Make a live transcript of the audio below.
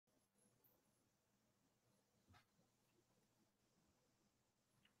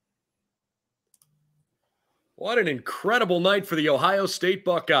What an incredible night for the Ohio State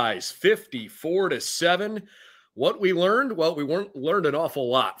Buckeyes, 54-7. What we learned? Well, we learned an awful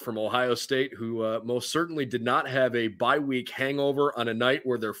lot from Ohio State, who most certainly did not have a bye-week hangover on a night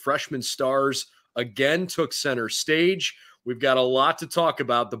where their freshman stars again took center stage. We've got a lot to talk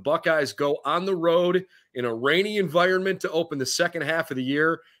about. The Buckeyes go on the road in a rainy environment to open the second half of the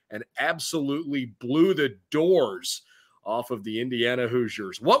year and absolutely blew the doors off of the Indiana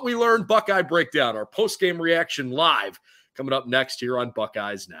Hoosiers. What we learned, Buckeye Breakdown, our post-game reaction live, coming up next here on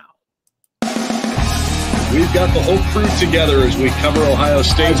Buckeyes Now. We've got the whole crew together as we cover Ohio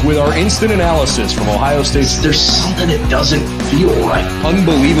State with our instant analysis from Ohio State. There's something that doesn't feel right.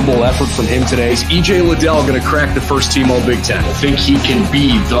 Unbelievable effort from him today. Is E.J. Liddell going to crack the first team All-Big Ten? I think he can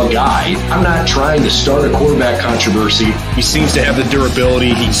be the guy. I'm not trying to start a quarterback controversy. He seems to have the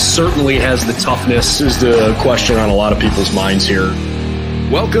durability. He certainly has the toughness. This is the question on a lot of people's minds here.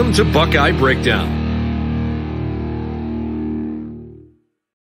 Welcome to Buckeye Breakdown.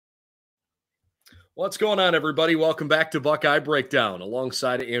 What's going on, everybody? Welcome back to Buckeye Breakdown.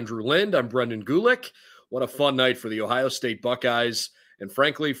 Alongside Andrew Lind, I'm Brendan Gulick. What a fun night for the Ohio State Buckeyes. And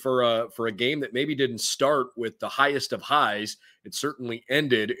frankly, for a game that maybe didn't start with the highest of highs, it certainly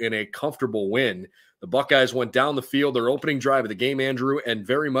ended in a comfortable win. The Buckeyes went down the field, their opening drive of the game, Andrew, and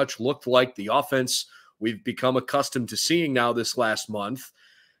very much looked like the offense we've become accustomed to seeing now this last month.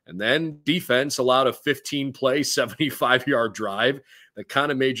 And then defense allowed a 15-play, 75-yard drive that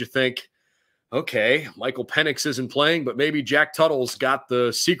kind of made you think, okay, Michael Penix isn't playing, but maybe Jack Tuttle's got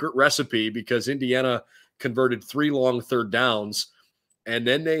the secret recipe because Indiana converted 3 long third downs, and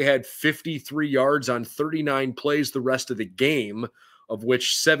then they had 53 yards on 39 plays the rest of the game, of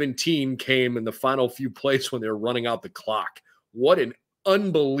which 17 came in the final few plays when they were running out the clock. What an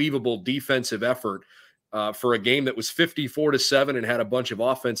unbelievable defensive effort for a game that was 54-7 and had a bunch of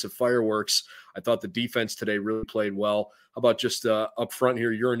offensive fireworks. I thought the defense today really played well. How about just up front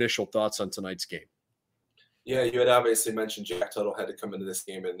here, your initial thoughts on tonight's game? Yeah, you had obviously mentioned Jack Tuttle had to come into this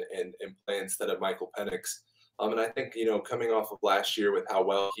game and play instead of Michael Penix. And I think, coming off of last year with how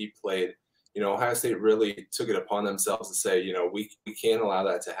well he played, Ohio State really took it upon themselves to say, we can't allow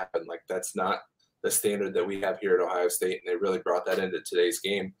that to happen. Like, that's not the standard that we have here at Ohio State. And they really brought that into today's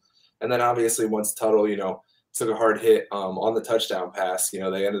game. And then obviously once Tuttle, took a hard hit on the touchdown pass, they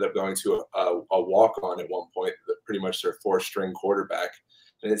ended up going to a walk-on at one point, pretty much their 4th-string quarterback.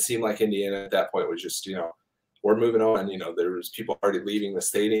 And it seemed like Indiana at that point was just, we're moving on. There was people already leaving the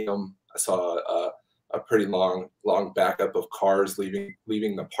stadium. I saw a pretty long backup of cars leaving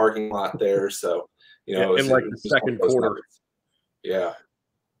the parking lot there. So, in like the second quarter. Yeah.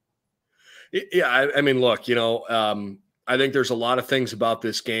 Yeah, I mean, look, I think there's a lot of things about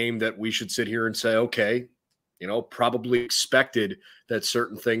this game that we should sit here and say, okay, probably expected that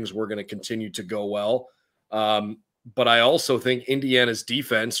certain things were going to continue to go well. But I also think Indiana's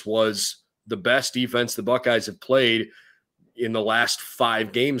defense was the best defense the Buckeyes have played in the last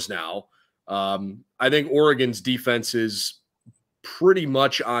 5 games now. I think Oregon's defense is pretty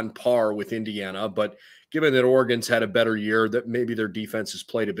much on par with Indiana, but given that Oregon's had a better year, that maybe their defense has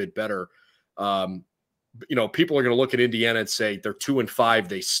played a bit better. People are going to look at Indiana and say they're 2-5,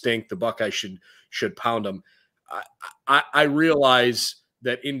 they stink. The Buckeyes should pound them. I realize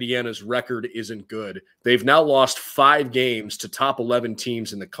that Indiana's record isn't good. They've now lost 5 games to top 11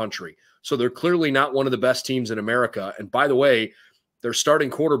 teams in the country. So they're clearly not one of the best teams in America. And by the way, their starting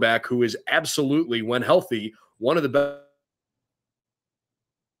quarterback, who is absolutely, when healthy, one of the best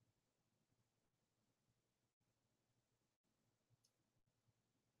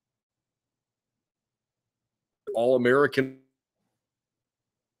All-American.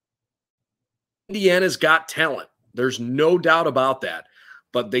 Indiana's got talent. There's no doubt about that.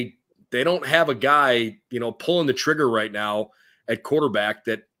 But they don't have a guy, pulling the trigger right now at quarterback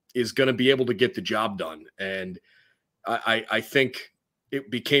that is going to be able to get the job done. And I think it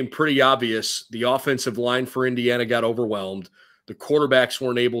became pretty obvious the offensive line for Indiana got overwhelmed. The quarterbacks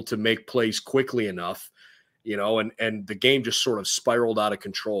weren't able to make plays quickly enough, and the game just sort of spiraled out of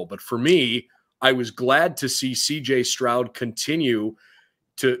control. But for me, I was glad to see C.J. Stroud continue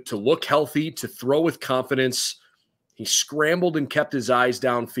to look healthy, to throw with confidence. He scrambled and kept his eyes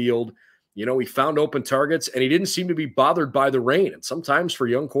downfield. He found open targets, and he didn't seem to be bothered by the rain. And sometimes for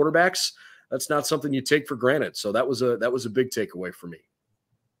young quarterbacks, that's not something you take for granted. So that was a big takeaway for me.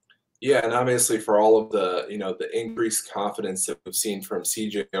 Yeah, and obviously for all of the, the increased confidence that we've seen from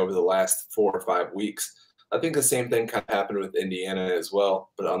CJ over the last 4 or 5 weeks, I think the same thing kind of happened with Indiana as well.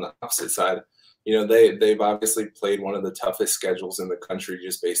 But on the opposite side, they've obviously played one of the toughest schedules in the country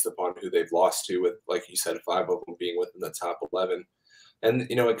just based upon who they've lost to, with, like you said, 5 of them being within the top 11. And,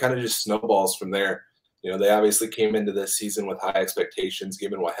 it kind of just snowballs from there. They obviously came into this season with high expectations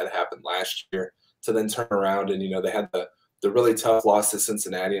given what had happened last year, to then turn around and, they had the really tough loss to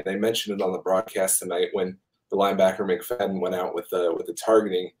Cincinnati. And they mentioned it on the broadcast tonight when the linebacker McFadden went out with the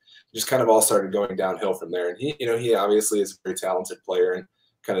targeting. It just kind of all started going downhill from there. And he obviously is a very talented player and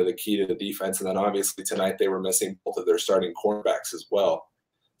kind of the key to the defense. And then obviously tonight they were missing both of their starting cornerbacks as well.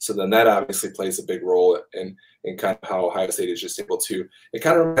 So then that obviously plays a big role in kind of how Ohio State is just able to. It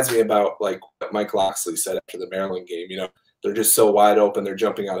kind of reminds me about like what Mike Loxley said after the Maryland game. They're just so wide open, they're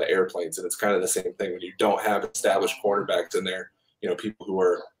jumping out of airplanes, and it's kind of the same thing when you don't have established cornerbacks in there. People who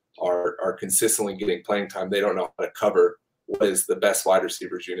are consistently getting playing time, they don't know how to cover what is the best wide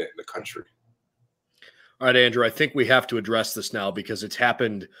receivers unit in the country. All right, Andrew, I think we have to address this now because it's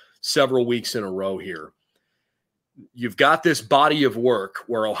happened several weeks in a row here. You've got this body of work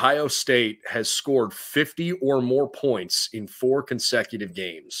where Ohio State has scored 50 or more points in 4 consecutive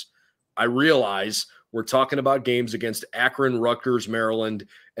games. I realize we're talking about games against Akron, Rutgers, Maryland,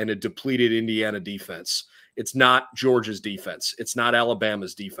 and a depleted Indiana defense. It's not Georgia's defense. It's not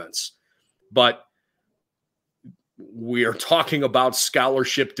Alabama's defense. But we are talking about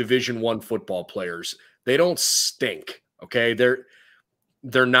scholarship Division I football players. They don't stink, okay? They're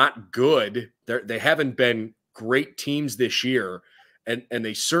not good. They haven't been great teams this year, and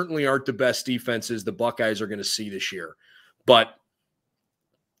they certainly aren't the best defenses the Buckeyes are going to see this year. But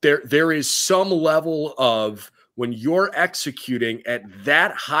there is some level of when you're executing at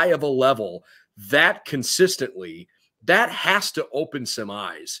that high of a level, that consistently, that has to open some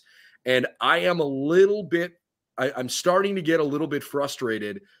eyes. And I am I'm starting to get a little bit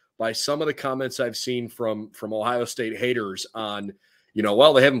frustrated by some of the comments I've seen from Ohio State haters on,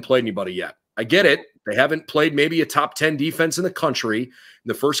 well, they haven't played anybody yet. I get it. They haven't played maybe a top 10 defense in the country. In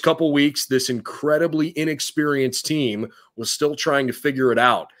the first couple of weeks, this incredibly inexperienced team was still trying to figure it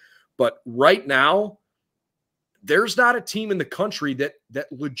out. But right now, there's not a team in the country that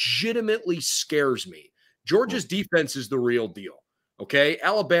legitimately scares me. Georgia's defense is the real deal, okay?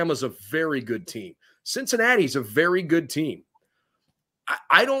 Alabama's a very good team. Cincinnati's a very good team.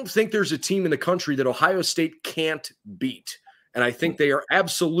 I don't think there's a team in the country that Ohio State can't beat. And I think they are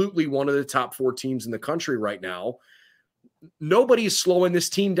absolutely one of the top 4 teams in the country right now. Nobody is slowing this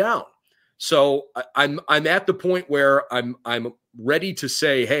team down. So I'm at the point where I'm ready to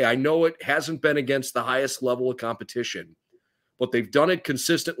say, hey, I know it hasn't been against the highest level of competition, but they've done it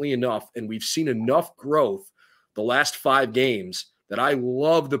consistently enough, and we've seen enough growth the last 5 games that I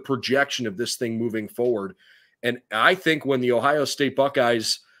love the projection of this thing moving forward. And I think when the Ohio State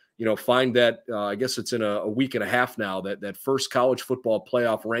Buckeyes find that, I guess it's in a week and a half now, that first college football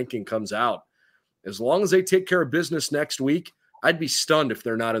playoff ranking comes out. As long as they take care of business next week, I'd be stunned if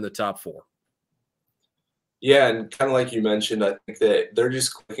they're not in the top 4. Yeah, and kind of like you mentioned, I think that they're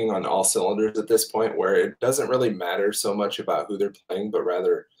just clicking on all cylinders at this point where it doesn't really matter so much about who they're playing, but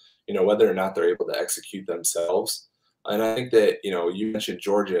rather, whether or not they're able to execute themselves. And I think that, you mentioned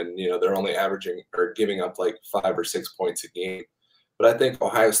Georgia, and, they're only averaging or giving up like 5 or 6 points a game. But I think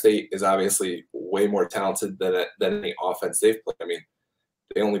Ohio State is obviously way more talented than any offense they've played. I mean,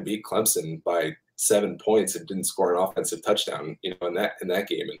 they only beat Clemson by 7 points and didn't score an offensive touchdown, in that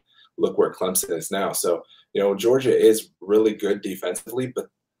game. And look where Clemson is now. So, Georgia is really good defensively, but I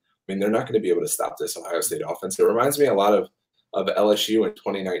mean, they're not going to be able to stop this Ohio State offense. It reminds me a lot of LSU in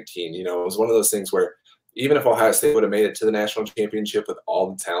 2019. It was one of those things where even if Ohio State would have made it to the national championship with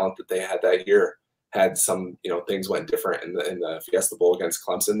all the talent that they had that year, had some, things went different in the Fiesta Bowl against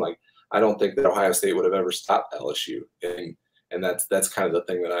Clemson. Like, I don't think that Ohio State would have ever stopped LSU. And that's kind of the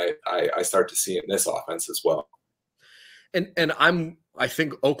thing that I start to see in this offense as well. And I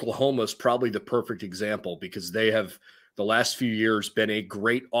think Oklahoma is probably the perfect example because they have the last few years been a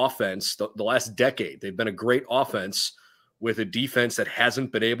great offense. The last decade, they've been a great offense with a defense that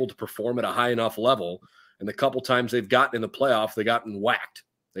hasn't been able to perform at a high enough level. And the couple times they've gotten in the playoff, they've gotten whacked.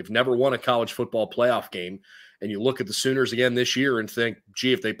 They've never won a college football playoff game. And you look at the Sooners again this year and think,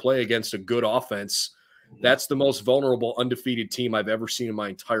 gee, if they play against a good offense, that's the most vulnerable undefeated team I've ever seen in my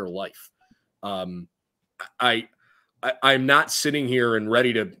entire life. I'm not sitting here and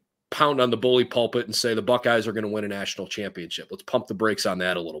ready to pound on the bully pulpit and say the Buckeyes are going to win a national championship. Let's pump the brakes on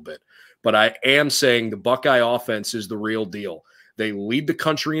that a little bit. But I am saying the Buckeye offense is the real deal. They lead the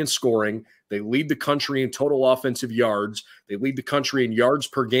country in scoring. They lead the country in total offensive yards. They lead the country in yards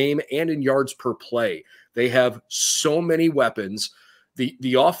per game and in yards per play. They have so many weapons.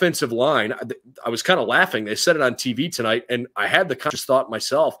 The offensive line, I was kind of laughing. They said it on TV tonight, and I had the conscious thought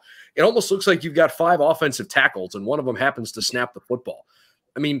myself. It almost looks like you've got 5 offensive tackles, and one of them happens to snap the football.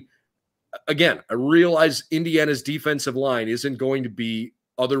 I mean, again, I realize Indiana's defensive line isn't going to be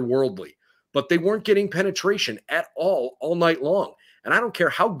otherworldly, but they weren't getting penetration at all night long. And I don't care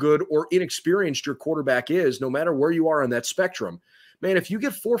how good or inexperienced your quarterback is, no matter where you are on that spectrum. Man, if you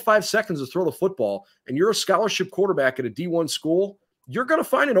get 4 or 5 seconds to throw the football and you're a scholarship quarterback at a D1 school, you're going to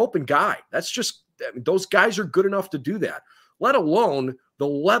find an open guy. That's just, those guys are good enough to do that, let alone the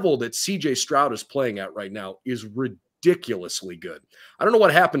level that CJ Stroud is playing at right now is ridiculously good. I don't know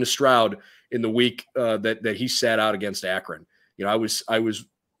what happened to Stroud in the week that he sat out against Akron. You know, I was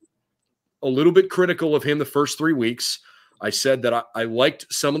a little bit critical of him the first 3 weeks. I said that I liked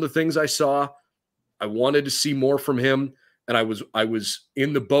some of the things I saw. I wanted to see more from him, and I was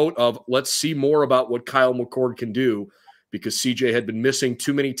in the boat of let's see more about what Kyle McCord can do, because CJ had been missing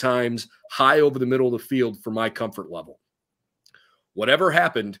too many times high over the middle of the field for my comfort level. Whatever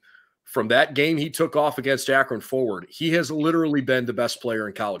happened from that game he took off against Akron forward, he has literally been the best player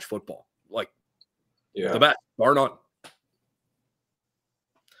in college football. Like, the best, bar none.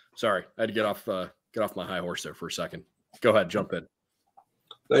 Sorry, I had to get off my high horse there for a second. Go ahead, jump in.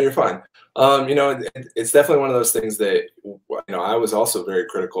 No, you're fine. You know, it's definitely one of those things that, you know, I was also very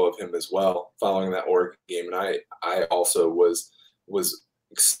critical of him as well following that Oregon game, and I also was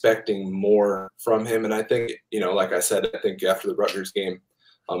expecting more from him. And I think, you know, like I said, I think after the Rutgers game,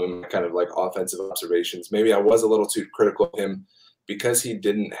 in my kind of like offensive observations, maybe I was a little too critical of him because he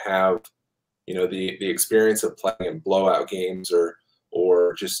didn't have, you know, the experience of playing in blowout games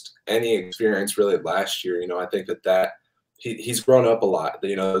or just any experience really last year. You know, I think that he's grown up a lot.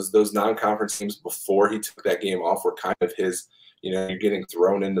 You know, those non-conference games before he took that game off were kind of his, you know, you're getting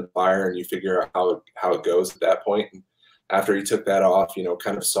thrown into the fire and you figure out how it goes at that point. And after he took that off, you know,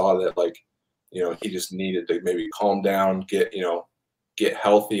 kind of saw that, like, you know, he just needed to maybe calm down, get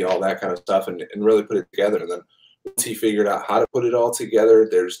healthy, all that kind of stuff, and really put it together. And then once he figured out how to put it all together,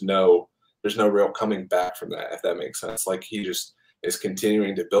 there's no real coming back from that, if that makes sense. Like, he just is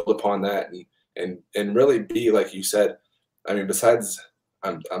continuing to build upon that and really be, like you said, I mean, besides,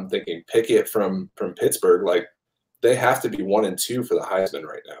 I'm thinking Pickett from Pittsburgh, like, they have to be 1 and 2 for the Heisman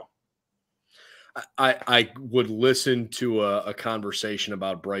right now. I would listen to a conversation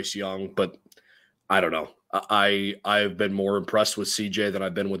about Bryce Young, but I don't know. I've been more impressed with CJ than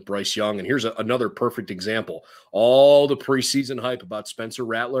I've been with Bryce Young. And here's another perfect example. All the preseason hype about Spencer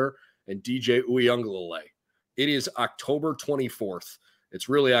Rattler and DJ Uiagalelei. It is October 24th. It's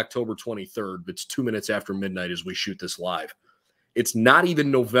really October 23rd, but it's 2 minutes after midnight as we shoot this live. It's not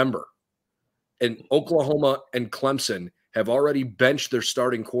even November. And Oklahoma and Clemson have already benched their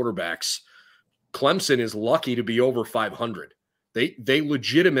starting quarterbacks. Clemson is lucky to be over 500. They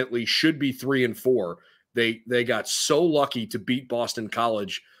legitimately should be 3 and 4. They got so lucky to beat Boston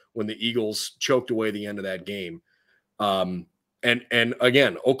College when the Eagles choked away the end of that game. And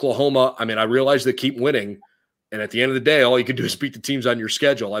again, Oklahoma, I mean, I realize they keep winning. And at the end of the day, all you can do is beat the teams on your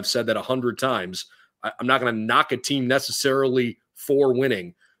schedule. I've said that 100 times. I'm not going to knock a team necessarily for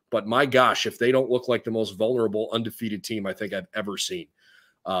winning, but my gosh, if they don't look like the most vulnerable, undefeated team I think I've ever seen.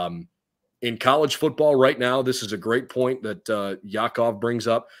 In college football right now, this is a great point that Yakov brings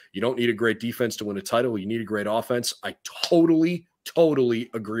up. You don't need a great defense to win a title. You need a great offense. I totally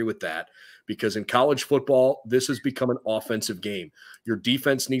agree with that, because in college football, this has become an offensive game. Your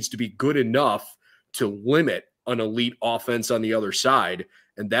defense needs to be good enough to limit an elite offense on the other side.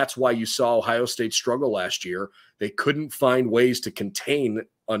 And that's why you saw Ohio State struggle last year. They couldn't find ways to contain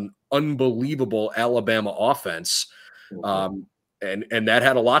an unbelievable Alabama offense. And that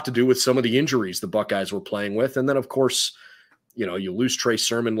had a lot to do with some of the injuries the Buckeyes were playing with. And then, of course, you know, you lose Trey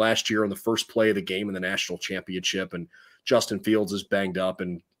Sermon last year on the first play of the game in the national championship, and Justin Fields is banged up,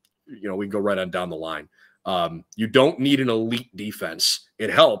 and, you know, we can go right on down the line. You don't need an elite defense. It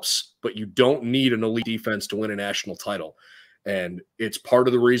helps, but you don't need an elite defense to win a national title. And it's part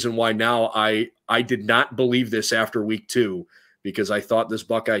of the reason why now I did not believe this after week 2, because I thought this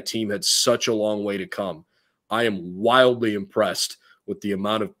Buckeye team had such a long way to come. I am wildly impressed with the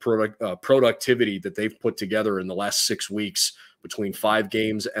amount of productivity that they've put together in the last 6 weeks between 5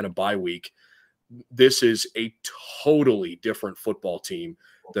 games and a bye week. This is a totally different football team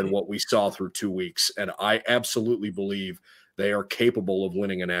than what we saw through 2 weeks. And I absolutely believe they are capable of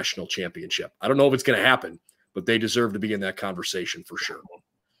winning a national championship. I don't know if it's going to happen, but they deserve to be in that conversation for sure.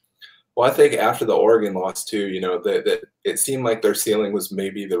 Well, I think after the Oregon loss too, you know, that it seemed like their ceiling was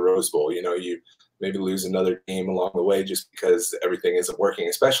maybe the Rose Bowl. You know, you maybe lose another game along the way just because everything isn't working,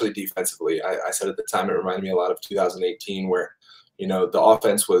 especially defensively. I said at the time it reminded me a lot of 2018, where, you know, the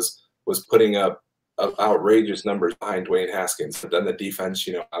offense was putting up outrageous numbers behind Dwayne Haskins, but then the defense,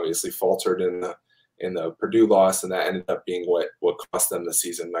 you know, obviously faltered in the Purdue loss, and that ended up being what cost them the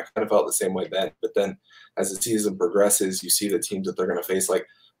season. And I kind of felt the same way then. But then as the season progresses, you see the teams that they're going to face. Like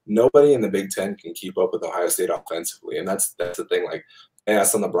nobody in the Big Ten can keep up with Ohio State offensively, and that's the thing. Like I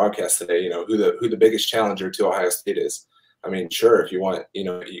asked on the broadcast today, who the biggest challenger to Ohio State is. I mean, sure, if you want,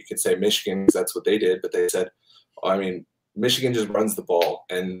 you could say Michigan because that's what they did, but they said, I mean, Michigan just runs the ball,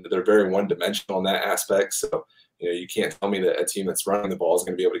 and they're very one-dimensional in that aspect. So, you can't tell me that a team that's running the ball is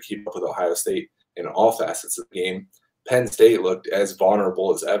going to be able to keep up with Ohio State in all facets of the game. Penn State looked as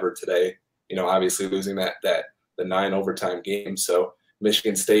vulnerable as ever today. Obviously losing the 9 overtime game. So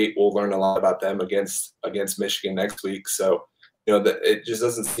Michigan State, will learn a lot about them against Michigan next week. So, it just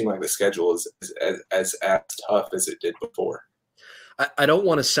doesn't seem like the schedule is as tough as it did before. I don't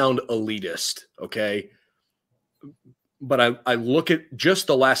want to sound elitist, okay? But I look at just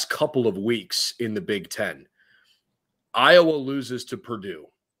the last couple of weeks in the Big Ten. Iowa loses to Purdue,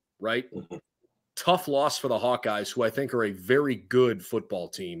 right? Mm-hmm. Tough loss for the Hawkeyes, who I think are a very good football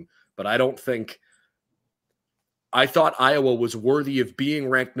team, but I thought Iowa was worthy of being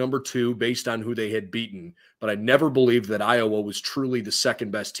ranked number 2 based on who they had beaten, but I never believed that Iowa was truly the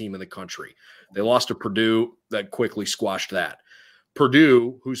second best team in the country. They lost to Purdue. That quickly squashed that.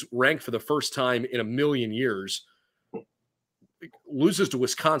 Purdue, who's ranked for the first time in a million years, loses to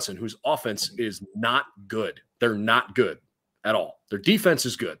Wisconsin, whose offense is not good. They're not good at all. Their defense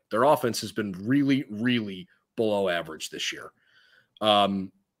is good. Their offense has been really, really below average this year.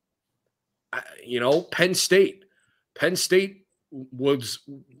 Penn State. Penn State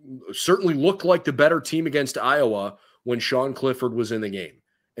certainly looked like the better team against Iowa when Sean Clifford was in the game.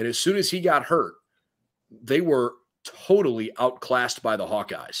 And as soon as he got hurt, they were totally outclassed by the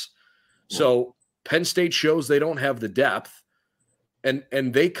Hawkeyes. So Penn State shows they don't have the depth, and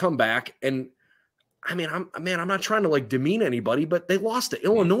they come back. And I mean, I'm not trying to like demean anybody, but they lost to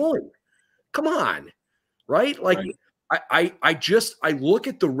Illinois. Come on, right? Like right. I look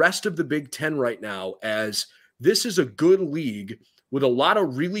at the rest of the Big Ten right now as this is a good league with a lot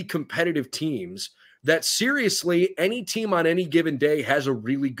of really competitive teams that seriously any team on any given day has a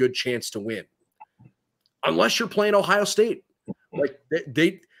really good chance to win. Unless you're playing Ohio State. Like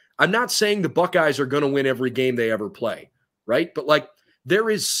I'm not saying the Buckeyes are going to win every game they ever play, right? But like there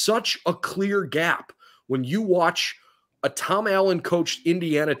is such a clear gap when you watch a Tom Allen coached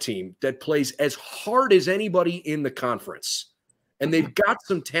Indiana team that plays as hard as anybody in the conference, and they've got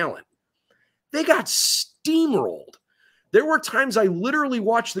some talent. They got steamrolled. There were times I literally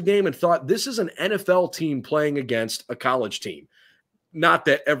watched the game and thought, this is an NFL team playing against a college team. Not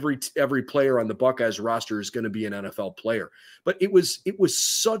that every player on the Buckeyes roster is going to be an NFL player, but it was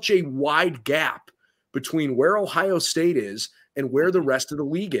such a wide gap between where Ohio State is and where the rest of the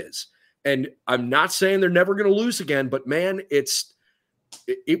league is. And I'm not saying they're never going to lose again, but man,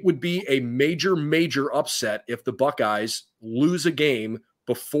 it would be a major, major upset if the Buckeyes lose a game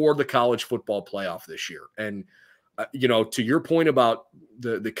before the college football playoff this year. And to your point about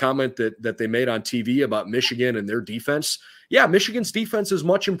the comment that they made on TV about Michigan and their defense, yeah, Michigan's defense is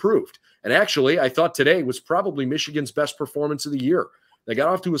much improved. And actually, I thought today was probably Michigan's best performance of the year. They got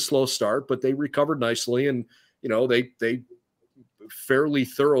off to a slow start, but they recovered nicely, and they fairly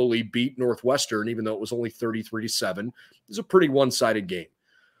thoroughly beat Northwestern, even though it was only 33-7. It was a pretty one-sided game.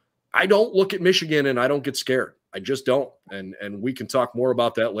 I don't look at Michigan and I don't get scared. I just don't. And we can talk more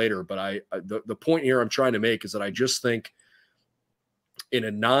about that later. But the point here I'm trying to make is that I just think, in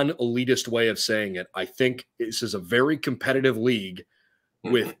a non-elitist way of saying it, I think this is a very competitive league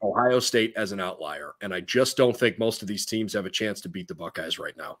with Ohio State as an outlier. And I just don't think most of these teams have a chance to beat the Buckeyes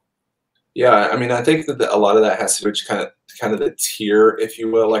right now. Yeah, I mean, I think that a lot of that has to do with kind of the tier, if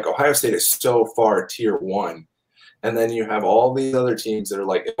you will. Like Ohio State is so far tier 1. And then you have all these other teams that are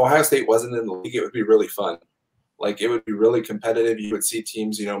like, if Ohio State wasn't in the league, it would be really fun. Like it would be really competitive. You would see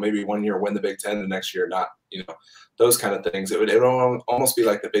teams, maybe one year win the Big Ten, the next year not, those kind of things. It would almost be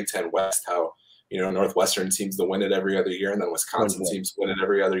like the Big Ten West, how, Northwestern seems to win it every other year, and then Wisconsin seems to win it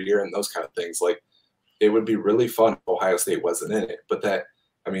every other year, and those kind of things. Like it would be really fun if Ohio State wasn't in it. But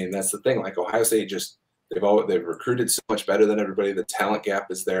that's the thing. Like Ohio State just, they've recruited so much better than everybody. The talent gap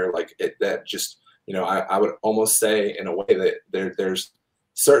is there. Like I would almost say in a way that there's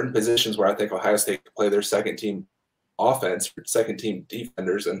certain positions where I think Ohio State could play their second team offense, second team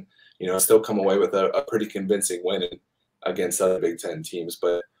defenders, and still come away with a pretty convincing win against other Big Ten teams.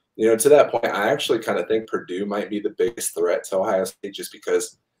 But to that point, I actually kind of think Purdue might be the biggest threat to Ohio State, just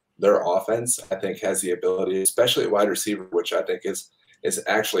because their offense I think has the ability, especially at wide receiver, which I think is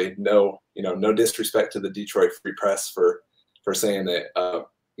actually no disrespect to the Detroit Free Press for saying that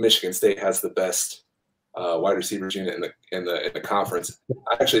Michigan State has the best wide receivers unit in the conference.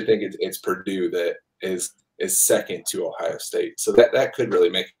 I actually think it's Purdue that is second to Ohio State. So that could really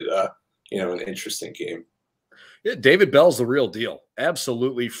make it an interesting game. Yeah, David Bell's the real deal.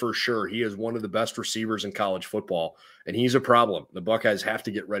 Absolutely, for sure. He is one of the best receivers in college football, and he's a problem. The Buckeyes have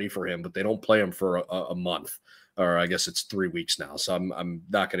to get ready for him, but they don't play him for a month, or I guess it's 3 weeks now. So I'm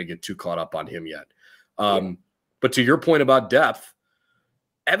not going to get too caught up on him yet. But to your point about depth,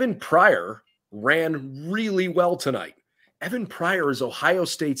 Evan Pryor ran really well tonight. Evan Pryor is Ohio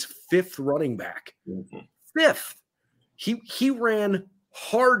State's 5th running back. 5th. He ran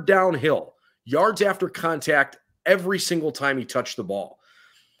hard downhill, yards after contact every single time he touched the ball.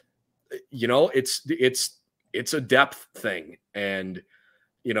 You know, it's a depth thing, and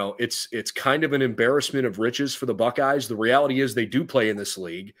you know, it's kind of an embarrassment of riches for the Buckeyes. The reality is they do play in this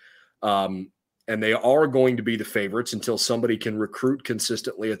league, and they are going to be the favorites until somebody can recruit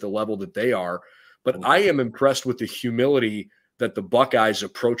consistently at the level that they are. But I am impressed with the humility that the Buckeyes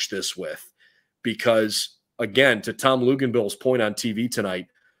approach this with, because again, to Tom Luganbill's point on TV tonight,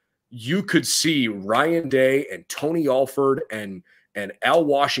 you could see Ryan Day and Tony Alford and Al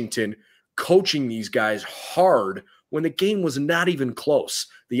Washington coaching these guys hard when the game was not even close.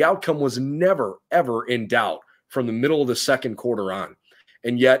 The outcome was never, ever in doubt from the middle of the second quarter on.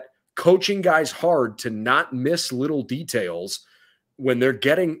 And yet coaching guys hard to not miss little details when they're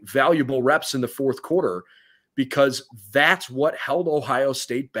getting valuable reps in the fourth quarter, because that's what held Ohio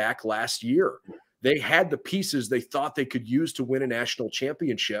State back last year. They had the pieces they thought they could use to win a national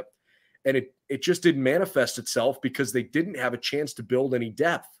championship, and it just didn't manifest itself because they didn't have a chance to build any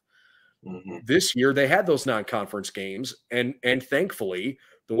depth. This year, they had those non-conference games, and thankfully,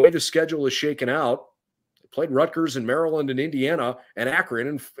 the way the schedule is shaken out, they played Rutgers and Maryland and Indiana and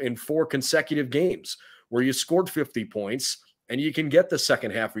Akron in 4 consecutive games where you scored 50 points, and you can get the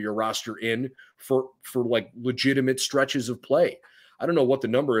second half of your roster in for like legitimate stretches of play. I don't know what the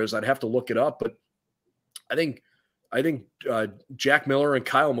number is. I'd have to look it up, but I think Jack Miller and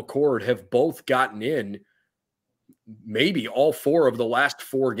Kyle McCord have both gotten in maybe all 4 of the last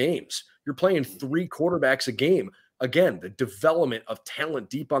 4 games. You're playing 3 quarterbacks a game. Again, the development of talent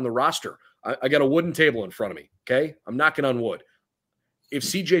deep on the roster. I got a wooden table in front of me, okay? I'm knocking on wood. If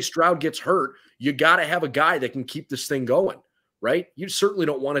CJ Stroud gets hurt, you got to have a guy that can keep this thing going, right? You certainly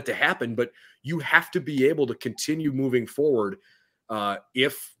don't want it to happen, but you have to be able to continue moving forward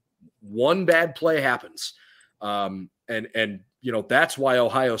if one bad play happens. And you know, that's why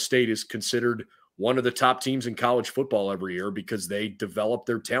Ohio State is considered one of the top teams in college football every year, because they develop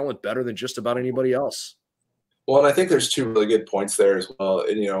their talent better than just about anybody else. Well, and I think there's 2 really good points there as well.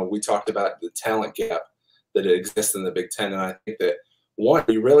 And, you know, we talked about the talent gap that exists in the Big Ten. And I think that, one,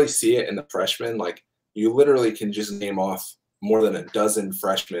 you really see it in the freshmen. Like, you literally can just name off more than a dozen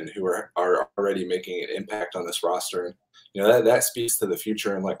freshmen who are already making an impact on this roster. And, you know, that speaks to the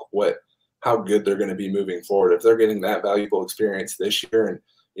future and, like, how good they're going to be moving forward. If they're getting that valuable experience this year, and,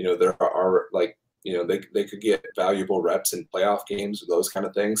 you know, there are, like, you know, they could get valuable reps in playoff games, those kind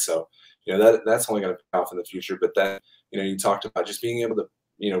of things. So, you know, that's only going to pay off in the future. But then, you know, you talked about just being able to,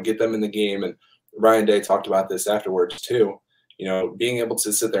 you know, get them in the game. And Ryan Day talked about this afterwards too, you know, being able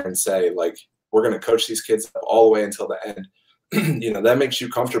to sit there and say, like, we're going to coach these kids up all the way until the end. You know, that makes you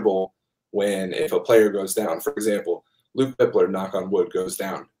comfortable when, if a player goes down, for example, Luke Pippler, knock on wood, goes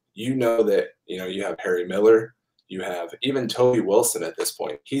down. You know that, you know, you have Harry Miller, you have even Toby Wilson at this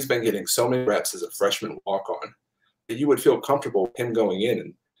point. He's been getting so many reps as a freshman walk-on that you would feel comfortable with him going in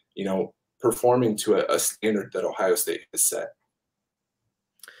and, you know, performing to a standard that Ohio State has set.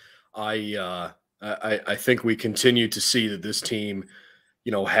 I think we continue to see that this team,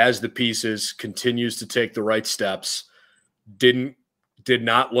 you know, has the pieces, continues to take the right steps. Did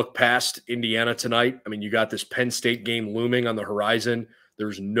not look past Indiana tonight. I mean, you got this Penn State game looming on the horizon.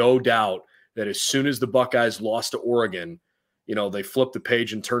 There's no doubt that as soon as the Buckeyes lost to Oregon, you know, they flipped the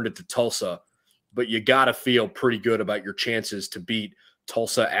page and turned it to Tulsa. But you got to feel pretty good about your chances to beat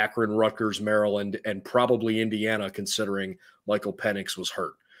Tulsa, Akron, Rutgers, Maryland, and probably Indiana, considering Michael Penix was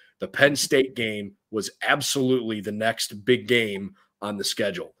hurt. The Penn State game was absolutely the next big game on the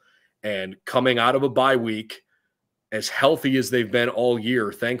schedule. And coming out of a bye week, as healthy as they've been all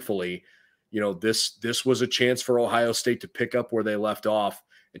year, thankfully, you know, this was a chance for Ohio State to pick up where they left off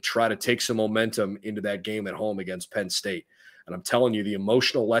and try to take some momentum into that game at home against Penn State. And I'm telling you, the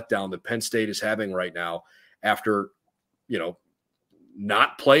emotional letdown that Penn State is having right now after, you know,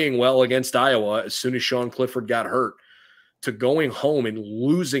 not playing well against Iowa as soon as Sean Clifford got hurt, to going home and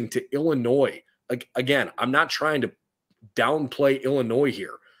losing to Illinois. Again, I'm not trying to downplay Illinois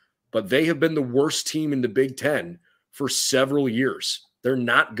here, but they have been the worst team in the Big Ten for several years. They're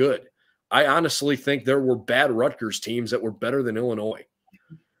not good. I honestly think there were bad Rutgers teams that were better than Illinois.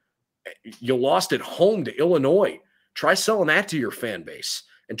 You lost at home to Illinois. Try selling that to your fan base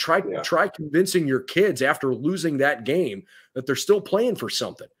and try convincing your kids after losing that game that they're still playing for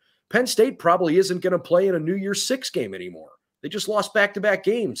something. Penn State probably isn't going to play in a New Year's Six game anymore. They just lost back-to-back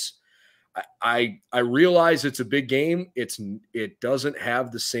games. I realize it's a big game. It doesn't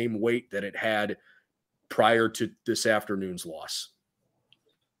have the same weight that it had prior to this afternoon's loss.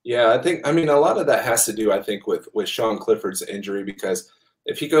 Yeah, I mean, a lot of that has to do, I think, with Sean Clifford's injury, because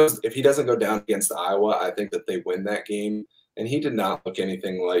if he doesn't go down against Iowa, I think that they win that game. And he did not look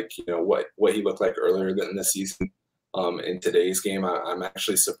anything like, what he looked like earlier in the season. In today's game, I'm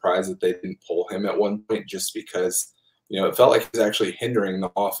actually surprised that they didn't pull him at one point, just because, it felt like he was actually hindering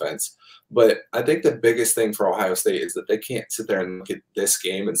the offense. But I think the biggest thing for Ohio State is that they can't sit there and look at this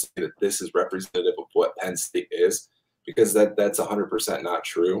game and say that this is representative of what Penn State is, because that's 100% not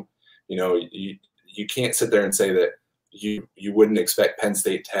true. You can't sit there and say that you wouldn't expect Penn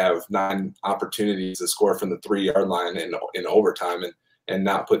State to have 9 opportunities to score from the 3-yard line in overtime and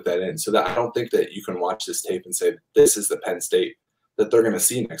not put that in. So that I don't think that you can watch this tape and say this is the Penn State that they're going to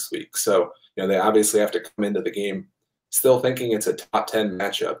see next week. So, they obviously have to come into the game still thinking it's a top 10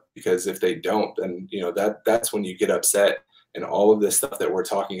 matchup, because if they don't, then, that's when you get upset, and all of this stuff that we're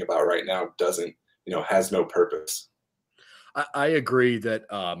talking about right now doesn't, has no purpose. I agree that,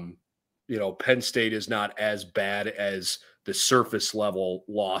 Penn State is not as bad as the surface level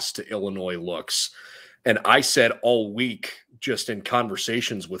loss to Illinois looks. And I said all week, just in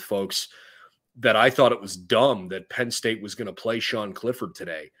conversations with folks, that I thought it was dumb that Penn State was going to play Sean Clifford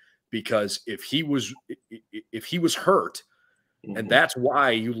today, because if he was hurt, and that's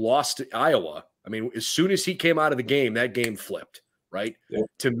why you lost to Iowa. I mean, as soon as he came out of the game, that game flipped, right? Yeah.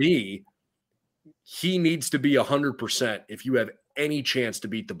 To me, he needs to be 100% if you have any chance to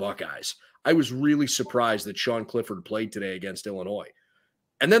beat the Buckeyes. I was really surprised that Sean Clifford played today against Illinois.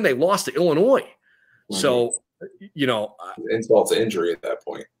 And then they lost to Illinois. So, insult to injury at that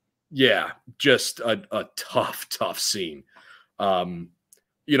point. Yeah, just a tough scene. To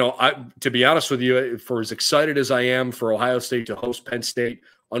be honest with you, for as excited as I am for Ohio State to host Penn State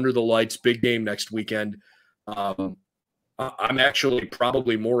under the lights, big game next weekend, I'm actually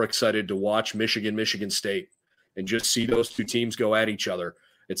probably more excited to watch Michigan State and just see those two teams go at each other.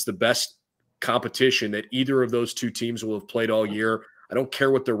 It's the best competition that either of those two teams will have played all year. I don't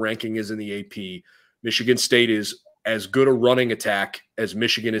care what their ranking is in the AP. Michigan State is as good a running attack as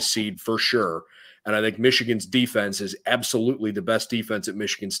Michigan is seed for sure. And I think Michigan's defense is absolutely the best defense that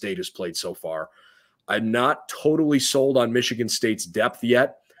Michigan State has played so far. I'm not totally sold on Michigan State's depth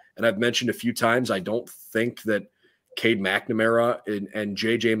yet. And I've mentioned a few times, I don't think that Cade McNamara and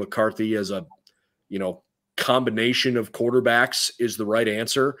J.J. McCarthy as a, combination of quarterbacks is the right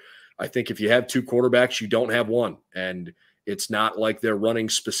answer. I think if you have 2 quarterbacks, you don't have one. And it's not like they're running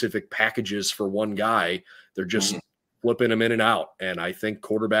specific packages for one guy. They're just flipping them in and out. And I think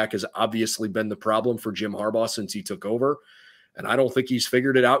quarterback has obviously been the problem for Jim Harbaugh since he took over. And I don't think he's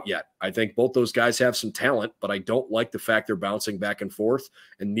figured it out yet. I think both those guys have some talent, but I don't like the fact they're bouncing back and forth,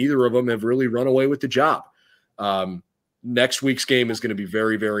 and neither of them have really run away with the job. Next week's game is going to be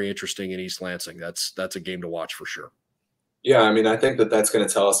very, very interesting in East Lansing. That's a game to watch for sure. Yeah, I mean, I think that's going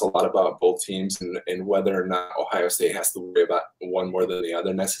to tell us a lot about both teams and whether or not Ohio State has to worry about one more than the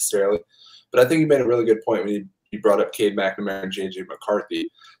other necessarily. But I think you made a really good point when you brought up Cade McNamara and J.J. McCarthy,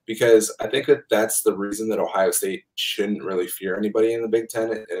 because I think that's the reason that Ohio State shouldn't really fear anybody in the Big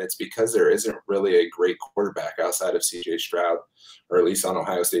Ten, and it's because there isn't really a great quarterback outside of C.J. Stroud, or at least on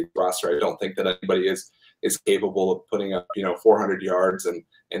Ohio State's roster. I don't think that anybody is capable of putting up 400 yards and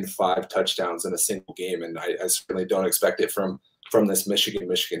 5 touchdowns in a single game, and I certainly don't expect it from this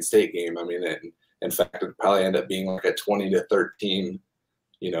Michigan State game. I mean, in fact, it would probably end up being like a 20-13,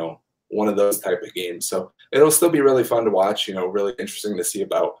 one of those type of games. So it'll still be really fun to watch, really interesting to see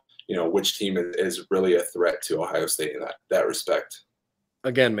about, which team is really a threat to Ohio State in that respect.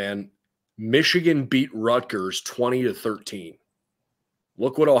 Again, man, Michigan beat Rutgers 20-13.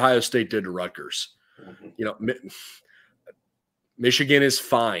 Look what Ohio State did to Rutgers. Michigan is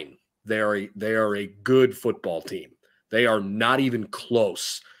fine. They are a good football team. They are not even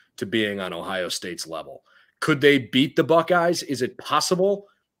close to being on Ohio State's level. Could they beat the Buckeyes? Is it possible?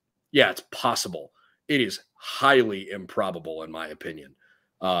 Yeah, it's possible. It is highly improbable, in my opinion.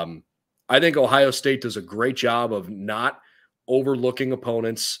 I think Ohio State does a great job of not overlooking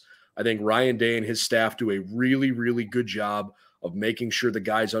opponents. I think Ryan Day and his staff do a really, really good job of making sure the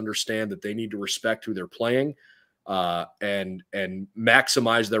guys understand that they need to respect who they're playing and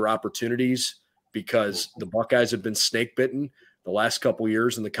maximize their opportunities, because the Buckeyes have been snake bitten the last couple of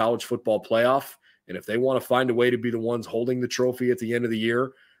years in the college football playoff. And if they want to find a way to be the ones holding the trophy at the end of the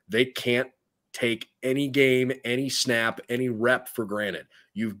year, they can't take any game, any snap, any rep for granted.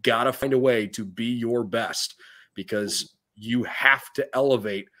 You've got to find a way to be your best, because you have to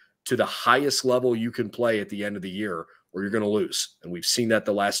elevate to the highest level you can play at the end of the year, or you're going to lose. And we've seen that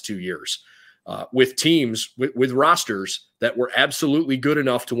the last 2 years with teams, with rosters that were absolutely good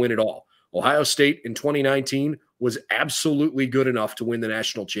enough to win it all. Ohio State in 2019 was absolutely good enough to win the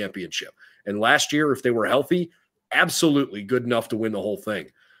national championship. And last year, if they were healthy, absolutely good enough to win the whole thing.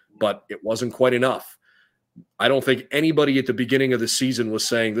 But it wasn't quite enough. I don't think anybody at the beginning of the season was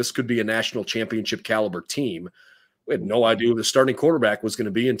saying this could be a national championship caliber team. We had no idea who the starting quarterback was going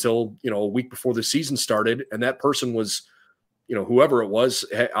to be until, a week before the season started. And that person was, whoever it was,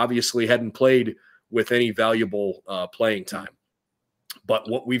 obviously hadn't played with any valuable playing time. But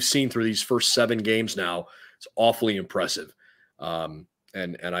what we've seen through these first 7 games now is awfully impressive. And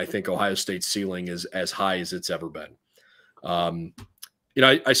I think Ohio State's ceiling is as high as it's ever been.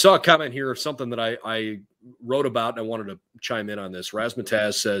 I saw a comment here of something that I wrote about, and I wanted to chime in on this.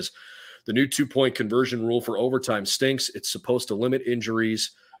 Razmataz says, the new 2-point conversion rule for overtime stinks. It's supposed to limit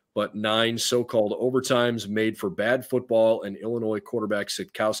injuries, but 9 so-called overtimes made for bad football, and Illinois quarterback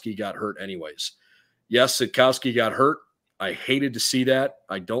Sitkowski got hurt anyways. Yes, Sitkowski got hurt. I hated to see that.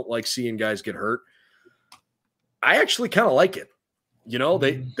 I don't like seeing guys get hurt. I actually kind of like it.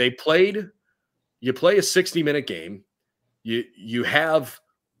 They played – you play a 60-minute game. You have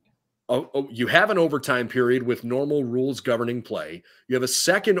an overtime period with normal rules governing play. You have a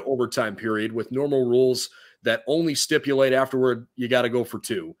second overtime period with normal rules that only stipulate afterward you got to go for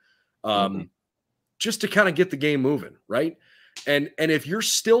 2, just to kind of get the game moving, right? And if you're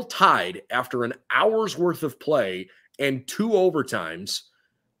still tied after an hour's worth of play and 2 overtimes,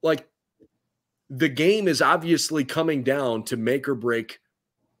 like, the game is obviously coming down to make or break,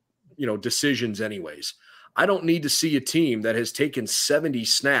 decisions anyways. I don't need to see a team that has taken 70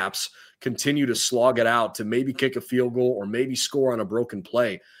 snaps continue to slog it out to maybe kick a field goal or maybe score on a broken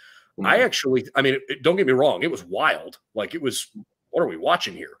play. Don't get me wrong. It was wild. Like, it was, what are we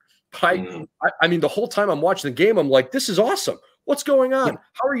watching here? I mean, the whole time I'm watching the game, I'm like, this is awesome. What's going on?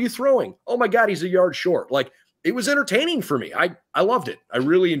 How are you throwing? Oh my God, he's a yard short. Like, it was entertaining for me. I loved it. I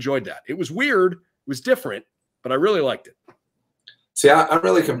really enjoyed that. It was weird. It was different, but I really liked it. See, I'm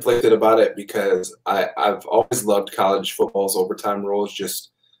really conflicted about it because I've always loved college football's overtime rules.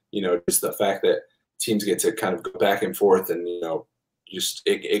 Just the fact that teams get to kind of go back and forth, and just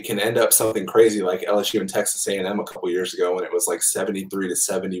it can end up something crazy like LSU and Texas A&M a couple years ago when it was like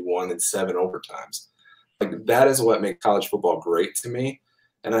 73-71 and 7 overtimes. Like, that is what makes college football great to me.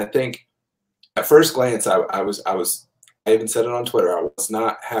 And I think at first glance, I even said it on Twitter, I was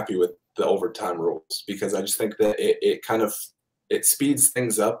not happy with the overtime rules because I just think that it speeds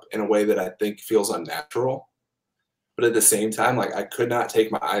things up in a way that I think feels unnatural. But at the same time, like, I could not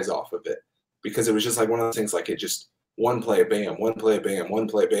take my eyes off of it because it was just like one of those things, like, it just one play, bam, one play, bam, one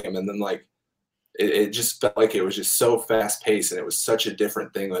play, bam. And then, like, it just felt like it was just so fast paced and it was such a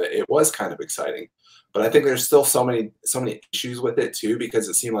different thing that it was kind of exciting. But I think there's still so many issues with it too, because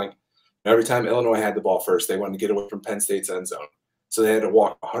it seemed like every time Illinois had the ball first, they wanted to get away from Penn State's end zone. So they had to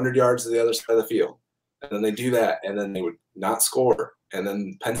walk 100 yards to the other side of the field. And then they do that, and then they would not score. And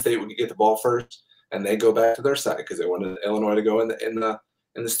then Penn State would get the ball first, and they go back to their side because they wanted Illinois to go in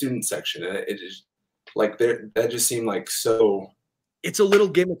the student section. And it just, like, that just seemed like so. It's a little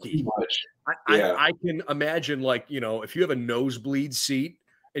gimmicky. Much. I can imagine, like, if you have a nosebleed seat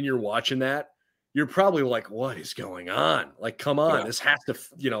and you're watching that, you're probably like, what is going on? Like, come on, this has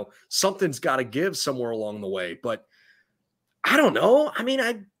to, something's got to give somewhere along the way. But I don't know. I mean,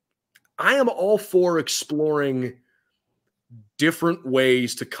 I am all for exploring different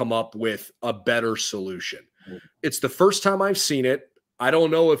ways to come up with a better solution. It's the first time I've seen it. I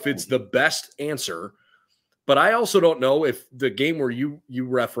don't know if it's the best answer, but I also don't know if the game where you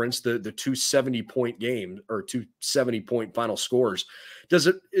referenced the 270-point game or 270-point final scores, does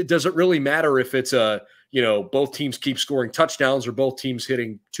it really matter if it's both teams keep scoring touchdowns or both teams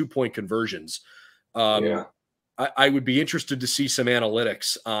hitting 2-point conversions? I would be interested to see some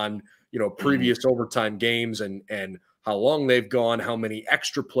analytics on previous overtime games and how long they've gone, how many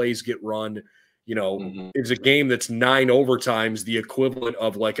extra plays get run. Is a game that's 9 overtimes the equivalent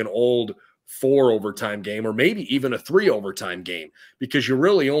of like an old 4 overtime game, or maybe even a 3 overtime game, because you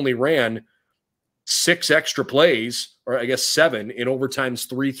really only ran 6 extra plays, or I guess 7 in overtimes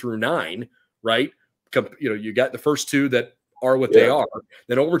 3 through 9, right? You got the first 2 that are what they are.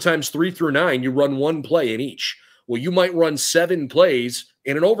 Then overtimes 3 through 9, you run 1 play in each. Well, you might run 7 plays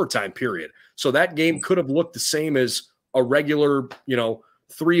in an overtime period. So that game could have looked the same as a regular,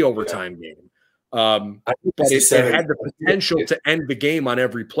 3 overtime game. But it had the potential to end the game on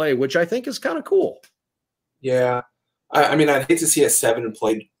every play, which I think is kind of cool. Yeah. I mean, I'd hate to see a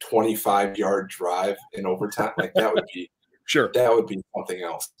 7-play 25-yard drive in overtime. Like, that would be sure. That would be something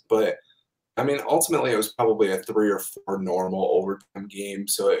else. But I mean, ultimately, it was probably a 3 or 4 normal overtime game,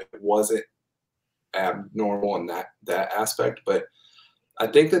 so it wasn't abnormal in that aspect. But I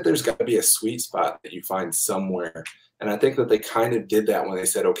think that there's got to be a sweet spot that you find somewhere, and I think that they kind of did that when they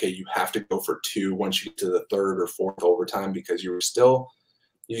said, okay, you have to go for 2 once you get to the 3rd or 4th overtime, because you still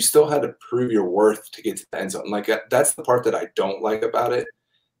had to prove your worth to get to the end zone. Like, that's the part that I don't like about it,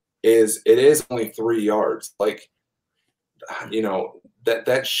 is it is only 3 yards. Like, you know,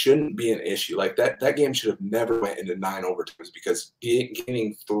 that shouldn't be an issue. Like, that game should have never went into 9 overtimes, because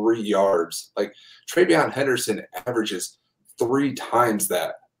gaining 3 yards, like, Travion Henderson averages 3 times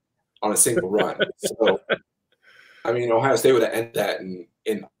that on a single run. So, I mean, Ohio State would have ended that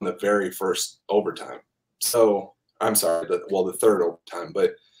in the very first overtime. So, I'm sorry, the 3rd overtime.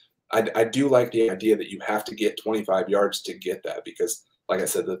 But I do like the idea that you have to get 25 yards to get that, because, like I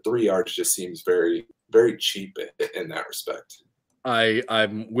said, the 3 yards just seems very, very cheap in that respect.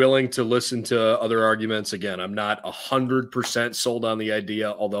 I'm willing to listen to other arguments. Again, I'm not 100% sold on the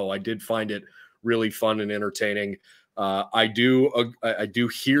idea, although I did find it really fun and entertaining. I do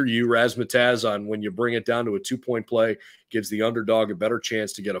hear you, Razmataz, on when you bring it down to a 2-point play, gives the underdog a better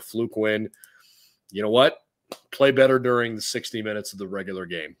chance to get a fluke win. You know what? Play better during the 60 minutes of the regular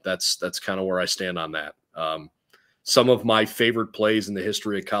game. That's kind of where I stand on that. Some of my favorite plays in the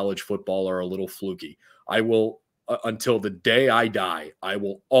history of college football are a little fluky. I will, until the day I die, I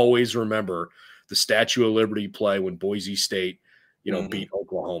will always remember the Statue of Liberty play when Boise State, beat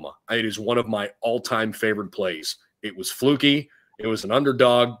Oklahoma. It is one of my all-time favorite plays. It was fluky. It was an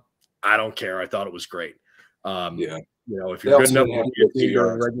underdog. I don't care. I thought it was great. If you're good enough to be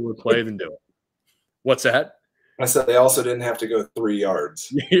a regular play, then do it. What's that? I said they also didn't have to go 3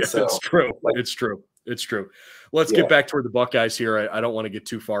 yards. Yeah, so, it's true. It's true. Let's get back toward the Buckeyes here. I don't want to get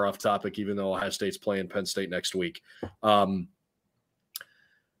too far off topic, even though Ohio State's playing Penn State next week. There's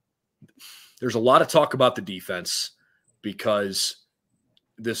a lot of talk about the defense, because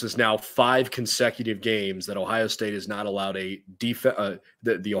this is now 5 consecutive games that Ohio State has not allowed a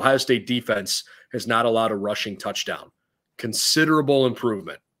the Ohio State defense has not allowed a rushing touchdown. Considerable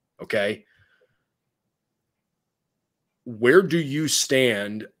improvement. Okay. Where do you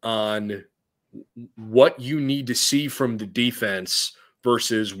stand on what you need to see from the defense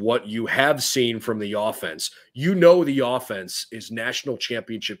versus what you have seen from the offense? You know, the offense is national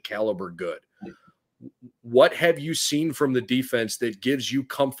championship caliber good. What have you seen from the defense that gives you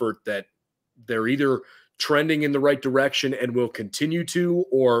comfort that they're either trending in the right direction and will continue to,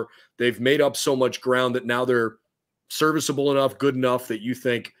 or they've made up so much ground that now they're serviceable enough, good enough that you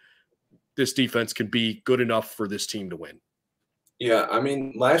think this defense can be good enough for this team to win? Yeah, I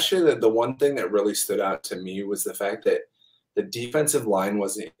mean, last year, the one thing that really stood out to me was the fact that the defensive line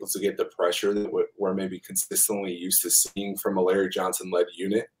wasn't able to get the pressure that we're maybe consistently used to seeing from a Larry Johnson-led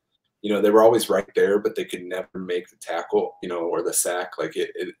unit. They were always right there, but they could never make the tackle, or the sack. Like,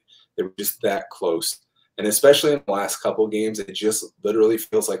 they were just that close. And especially in the last couple of games, it just literally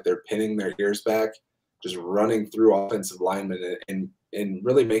feels like they're pinning their ears back, just running through offensive linemen and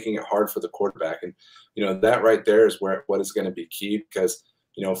really making it hard for the quarterback. And, that right there is what is going to be key, because,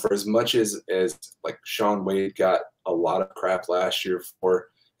 for as much as like Shaun Wade got a lot of crap last year for,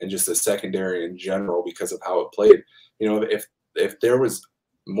 and just the secondary in general because of how it played, if there was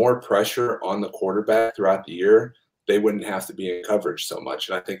more pressure on the quarterback throughout the year, they wouldn't have to be in coverage so much.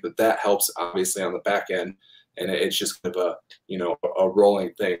 And I think that helps obviously on the back end. And it's just kind of a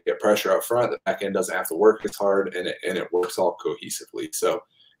rolling thing. Get pressure up front, the back end doesn't have to work as hard, and it works all cohesively. So,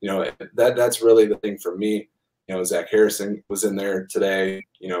 that's really the thing for me. Zach Harrison was in there today.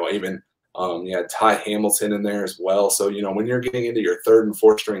 Even you had Ty Hamilton in there as well. So, when you're getting into your 3rd and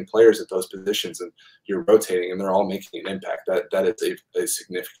 4th string players at those positions and you're rotating and they're all making an impact, that is a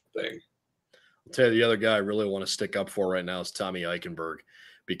significant thing. I'll tell you, the other guy I really want to stick up for right now is Tommy Eichenberg,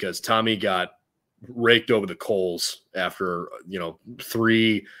 because Tommy got raked over the coals after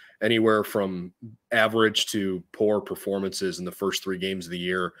 3 anywhere from average to poor performances in the first 3 games of the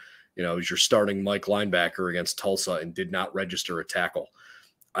year. As you're starting Mike linebacker against Tulsa and did not register a tackle.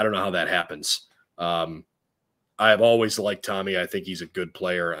 I don't know how that happens. I have always liked Tommy. I think he's a good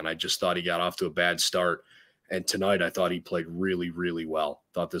player, and I just thought he got off to a bad start. And tonight I thought he played really, really well.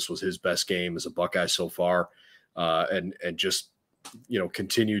 Thought this was his best game as a Buckeye so far, and just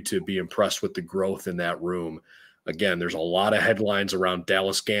continue to be impressed with the growth in that room. Again, there's a lot of headlines around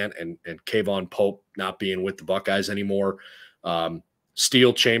Dallas Gant and Kayvon Pope not being with the Buckeyes anymore.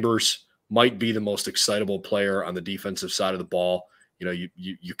 Steel Chambers might be the most excitable player on the defensive side of the ball. You know,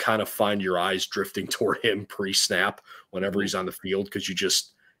 you kind of find your eyes drifting toward him pre-snap whenever he's on the field, because you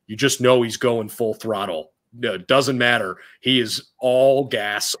just know he's going full throttle. No, it doesn't matter. He is all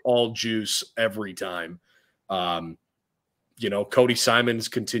gas, all juice every time. You know, Cody Simons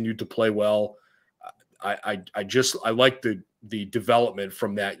continued to play well. I like the development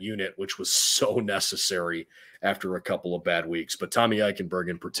from that unit, which was so necessary after a couple of bad weeks. But Tommy Eichenberg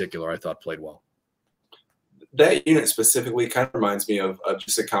in particular, I thought played well. That unit specifically kind of reminds me of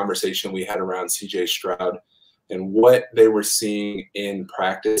just a conversation we had around CJ Stroud and what they were seeing in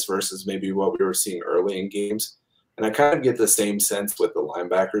practice versus maybe what we were seeing early in games. And I kind of get the same sense with the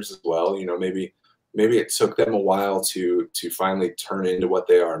linebackers as well. You know, maybe it took them a while to finally turn into what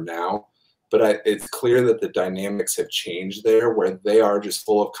they are now. But it's clear that the dynamics have changed there, where they are just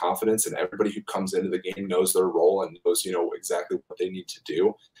full of confidence, and everybody who comes into the game knows their role and knows, you know, exactly what they need to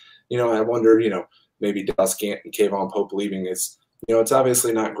do. You know, I wonder, you know, maybe Dallas Gant and Kayvon Pope leaving is, you know, it's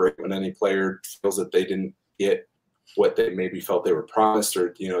obviously not great when any player feels that they didn't get what they maybe felt they were promised,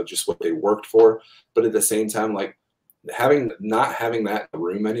 or, you know, just what they worked for. But at the same time, like, not having that in the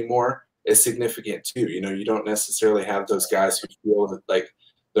room anymore is significant too. You know, you don't necessarily have those guys who feel that, like,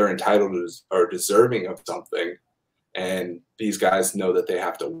 they're entitled to or deserving of something, and these guys know that they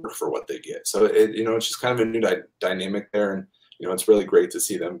have to work for what they get. So you know, it's just kind of a new dynamic there, and you know, it's really great to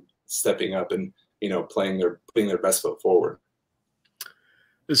see them stepping up and, you know, putting their best foot forward.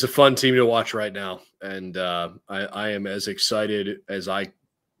 It's a fun team to watch right now, and I am as excited as I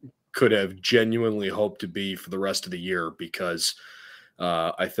could have genuinely hoped to be for the rest of the year, because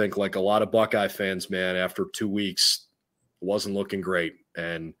I think, like a lot of Buckeye fans, man, after 2 weeks, it wasn't looking great.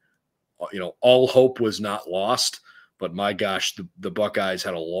 And, you know, all hope was not lost, but my gosh, the Buckeyes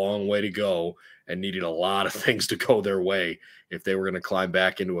had a long way to go and needed a lot of things to go their way if they were going to climb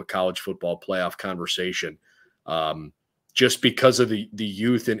back into a college football playoff conversation. Just because of the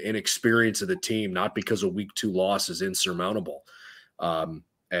youth and inexperience of the team, not because a week 2 loss is insurmountable. And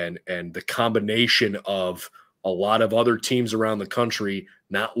the combination of a lot of other teams around the country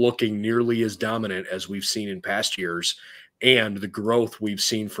not looking nearly as dominant as we've seen in past years, and the growth we've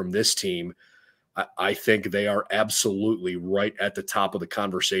seen from this team, I think they are absolutely right at the top of the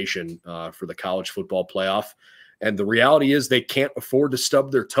conversation for the college football playoff. And the reality is they can't afford to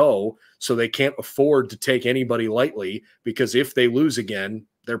stub their toe, so they can't afford to take anybody lightly, because if they lose again,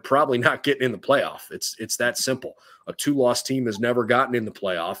 they're probably not getting in the playoff. It's that simple. A 2-loss team has never gotten in the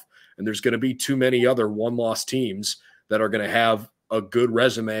playoff, and there's going to be too many other 1-loss teams that are going to have a good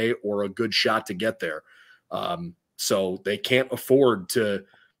resume or a good shot to get there. So they can't afford to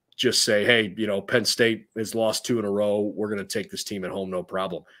just say, hey, you know, Penn State has lost 2 in a row, we're going to take this team at home, no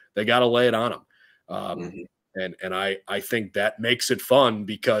problem. They got to lay it on them. And I think that makes it fun,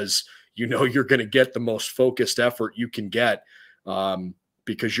 because you know you're going to get the most focused effort you can get,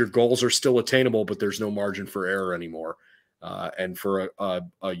 because your goals are still attainable, but there's no margin for error anymore. And for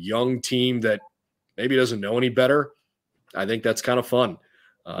a young team that maybe doesn't know any better, I think that's kind of fun.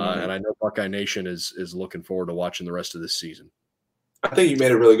 And I know Buckeye Nation is looking forward to watching the rest of this season. I think you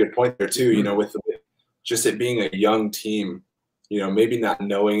made a really good point there too, you know, with just it being a young team, you know, maybe not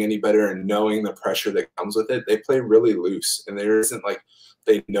knowing any better and knowing the pressure that comes with it. They play really loose, and there isn't, like,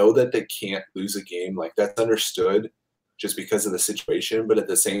 they know that they can't lose a game. Like, that's understood just because of the situation. But at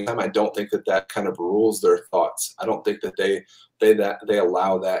the same time, I don't think that kind of rules their thoughts. I don't think that they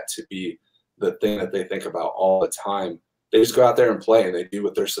allow that to be the thing that they think about all the time. They just go out there and play, and they do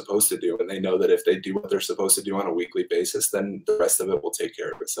what they're supposed to do. And they know that if they do what they're supposed to do on a weekly basis, then the rest of it will take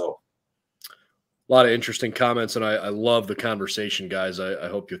care of itself. A lot of interesting comments, and I love the conversation, guys. I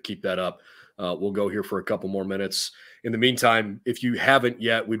hope you'll keep that up. We'll go here for a couple more minutes. In the meantime, if you haven't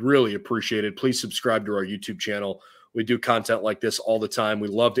yet, we'd really appreciate it. Please subscribe to our YouTube channel. We do content like this all the time. We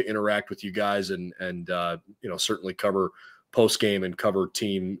love to interact with you guys, and you know, certainly cover post-game and cover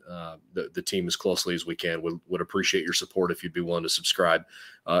team the team as closely as we can. Would appreciate your support if you'd be willing to subscribe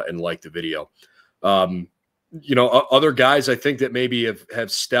and like the video. You know, other guys I think that maybe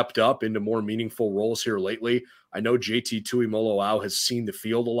have stepped up into more meaningful roles here lately. I know JT Tuimoloau has seen the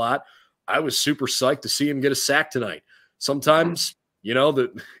field a lot. I was super psyched to see him get a sack tonight. Sometimes, you know,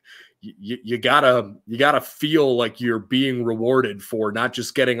 that you gotta feel like you're being rewarded for not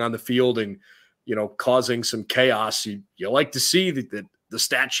just getting on the field and, you know, causing some chaos. You like to see that the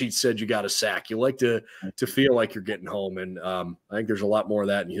stat sheet said you got a sack. You like to feel like you're getting home, and I think there's a lot more of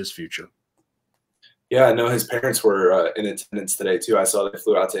that in his future. Yeah, I know his parents were in attendance today too. I saw they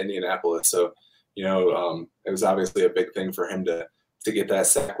flew out to Indianapolis, so you know, it was obviously a big thing for him to get that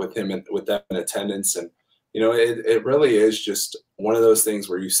sack with him and with them in attendance. And it really is just one of those things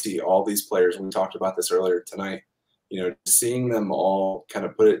where you see all these players. We talked about this earlier tonight. Seeing them all kind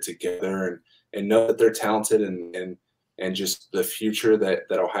of put it together and know that they're talented and just the future that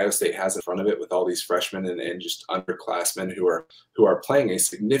Ohio State has in front of it with all these freshmen and just underclassmen who are playing a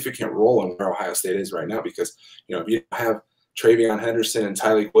significant role in where Ohio State is right now. Because if you have Travion Henderson and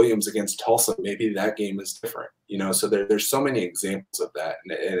Tyleik Williams against Tulsa, maybe that game is different. So there's so many examples of that,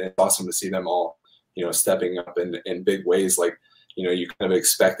 and it's awesome to see them all stepping up in big ways. Like you kind of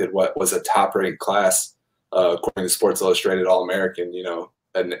expected what was a top-ranked class according to Sports Illustrated All-American.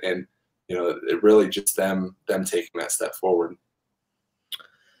 And it really just them taking that step forward.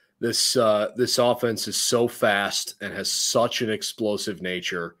 This offense is so fast and has such an explosive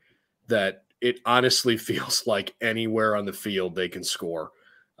nature that it honestly feels like anywhere on the field they can score.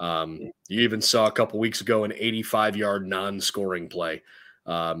 You even saw a couple weeks ago an 85-yard non-scoring play.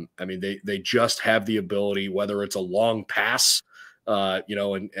 I mean, they just have the ability, whether it's a long pass,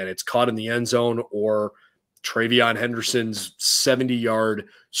 and it's caught in the end zone, or Travion Henderson's 70-yard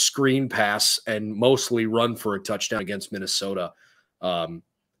screen pass and mostly run for a touchdown against Minnesota.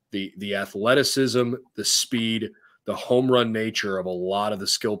 The athleticism, the speed, the home run nature of a lot of the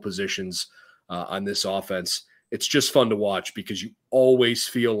skill positions on this offense, it's just fun to watch because you always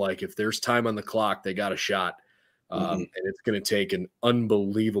feel like if there's time on the clock, they got a shot. And it's going to take an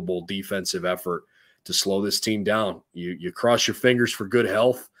unbelievable defensive effort to slow this team down. You cross your fingers for good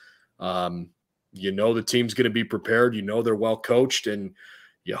health. The team's going to be prepared. They're well coached, and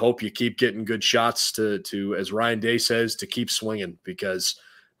you hope you keep getting good shots to as Ryan Day says, to keep swinging, because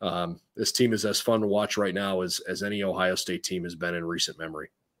this team is as fun to watch right now as any Ohio State team has been in recent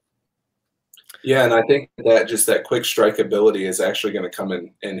memory. Yeah, and I think that quick strike ability is actually going to come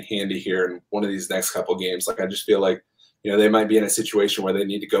in handy here in one of these next couple games. Like, I just feel like, they might be in a situation where they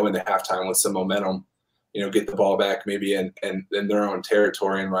need to go into halftime with some momentum, get the ball back maybe in their own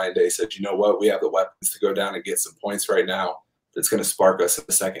territory. And Ryan Day said, you know what, we have the weapons to go down and get some points right now that's going to spark us in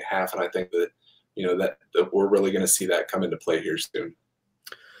the second half. And I think that, that we're really going to see that come into play here soon.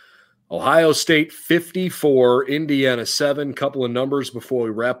 Ohio State 54, Indiana 7. Couple of numbers before we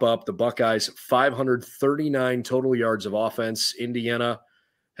wrap up. The Buckeyes 539 total yards of offense. Indiana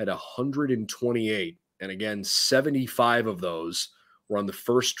had 128, and again 75 of those were on the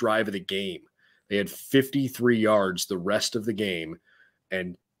first drive of the game. They had 53 yards the rest of the game,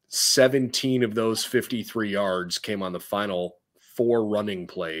 and 17 of those 53 yards came on the final 4 running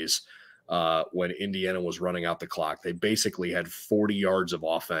plays when Indiana was running out the clock. They basically had 40 yards of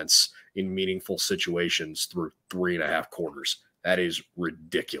offense in meaningful situations through 3.5 quarters. That is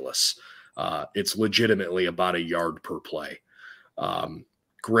ridiculous. It's legitimately about a yard per play.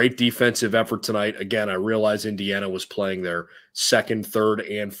 Great defensive effort tonight. Again, I realize Indiana was playing their second, third,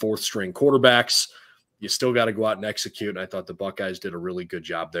 and fourth string quarterbacks. You still got to go out and execute, and I thought the Buckeyes did a really good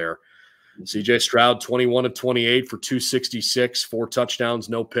job there. CJ Stroud, 21 of 28 for 266, 4 touchdowns,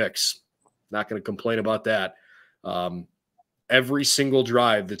 no picks. Not going to complain about that. Every single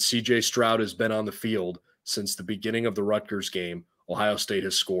drive that CJ Stroud has been on the field since the beginning of the Rutgers game, Ohio State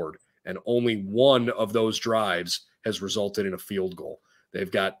has scored, and only one of those drives has resulted in a field goal. They've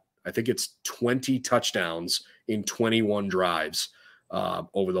got, I think it's 20 touchdowns in 21 drives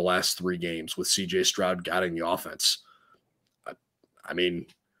over the last 3 games with CJ Stroud guiding the offense. I mean,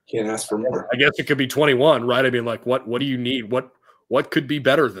 can't ask for more. I guess it could be 21, right? I mean, like, what do you need? What could be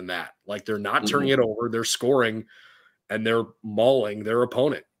better than that? Like, they're not turning it over, they're scoring, and they're mauling their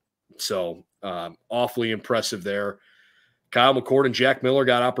opponent. So awfully impressive there. Kyle McCord and Jack Miller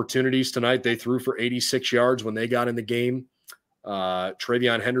got opportunities tonight. They threw for 86 yards when they got in the game.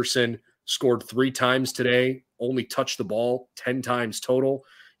 Travion Henderson scored 3 times today, only touched the ball 10 times total.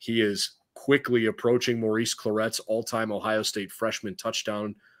 He is quickly approaching Maurice Claret's all-time Ohio State freshman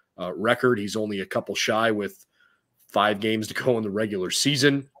touchdown record. He's only a couple shy with 5 games to go in the regular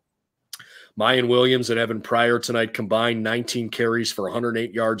season. Mayan Williams and Evan Pryor tonight combined 19 carries for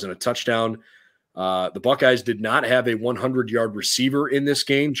 108 yards and a touchdown. The Buckeyes did not have a 100-yard receiver in this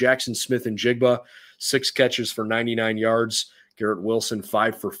game. Jackson Smith and Jigba, 6 catches for 99 yards. Garrett Wilson,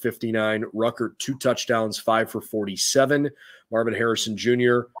 5 for 59. Ruckert, 2 touchdowns, 5 for 47. Marvin Harrison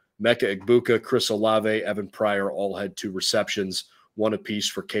Jr., Mecca Egbuka, Chris Olave, Evan Pryor all had 2 receptions, 1 apiece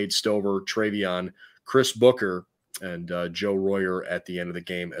for Cade Stover, Travion, Chris Booker, and Joe Royer at the end of the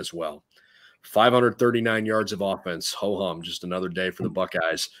game as well. 539 yards of offense. Ho-hum, just another day for the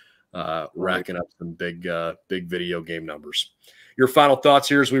Buckeyes, racking up some big video game numbers. Your final thoughts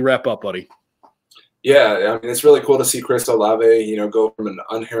here as we wrap up, buddy? Yeah, I mean, it's really cool to see Chris Olave, go from an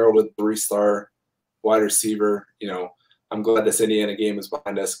unheralded 3-star wide receiver. I'm glad this Indiana game is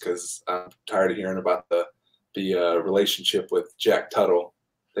behind us because I'm tired of hearing about the relationship with Jack Tuttle.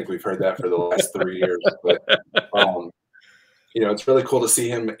 I think we've heard that for the last 3 years. But it's really cool to see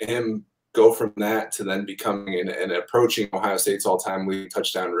him go from that to then becoming and approaching Ohio State's all-time leading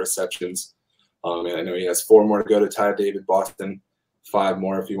touchdown receptions. And I know he has 4 more to go to tie David Boston, 5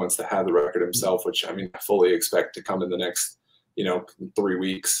 more if he wants to have the record himself, which I fully expect to come in the next 3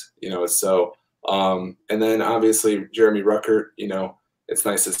 weeks. So and then obviously Jeremy Ruckert. It's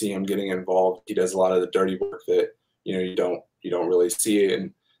nice to see him getting involved. He does a lot of the dirty work that you don't really see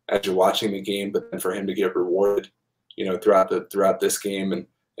and as you're watching the game, but then for him to get rewarded, throughout this game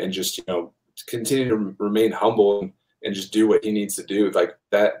and just continue to remain humble and just do what he needs to do, like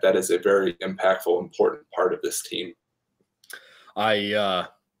that is a very impactful, important part of this team. I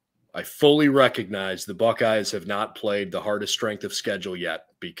fully recognize the Buckeyes have not played the hardest strength of schedule yet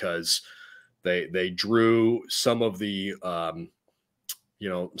because they drew some of the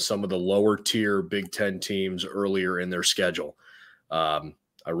some of the lower tier Big Ten teams earlier in their schedule.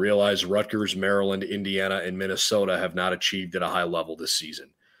 I realize Rutgers, Maryland, Indiana, and Minnesota have not achieved at a high level this season.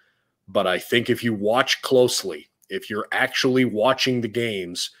 But I think if you watch closely, if you're actually watching the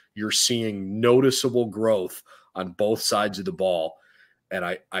games, you're seeing noticeable growth on both sides of the ball. And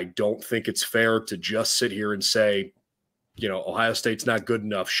I don't think it's fair to just sit here and say, Ohio State's not good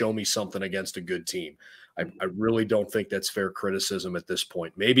enough. Show me something against a good team. I really don't think that's fair criticism at this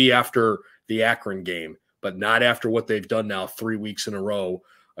point. Maybe after the Akron game, but not after what they've done now 3 weeks in a row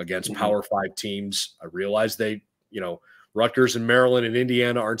against Power 5 teams. I realize Rutgers and Maryland and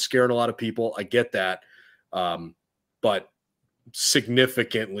Indiana aren't scaring a lot of people. I get that. But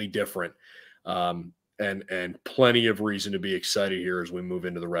significantly different. And plenty of reason to be excited here as we move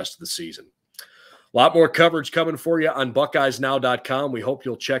into the rest of the season. A lot more coverage coming for you on BuckeyesNow.com. We hope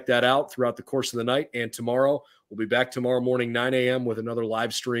you'll check that out throughout the course of the night and tomorrow. We'll be back tomorrow morning, 9 a.m. with another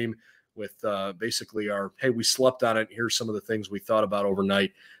live stream with basically our, hey, we slept on it. Here's some of the things we thought about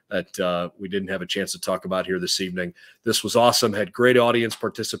overnight that we didn't have a chance to talk about here this evening. This was awesome. Had great audience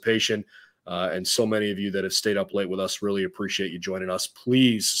participation. And so many of you that have stayed up late with us, really appreciate you joining us.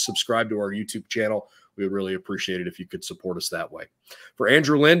 Please subscribe to our YouTube channel. We would really appreciate it if you could support us that way. For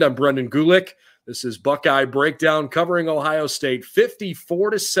Andrew Lind, I'm Brendan Gulick. This is Buckeye Breakdown covering Ohio State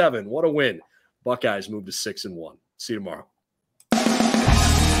 54-7. What a win. Buckeyes move to 6-1. See you tomorrow.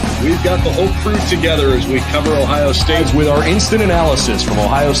 We've got the whole crew together as we cover Ohio State with our instant analysis from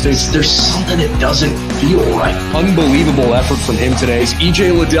Ohio State. There's something that doesn't feel right. Unbelievable effort from him today. Is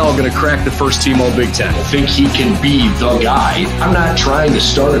E.J. Liddell going to crack the first team All-Big Ten? I think he can be the guy. I'm not trying to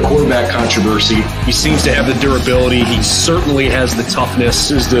start a quarterback controversy. He seems to have the durability. He certainly has the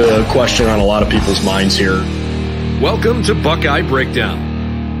toughness. Is the question on a lot of people's minds here. Welcome to Buckeye Breakdown.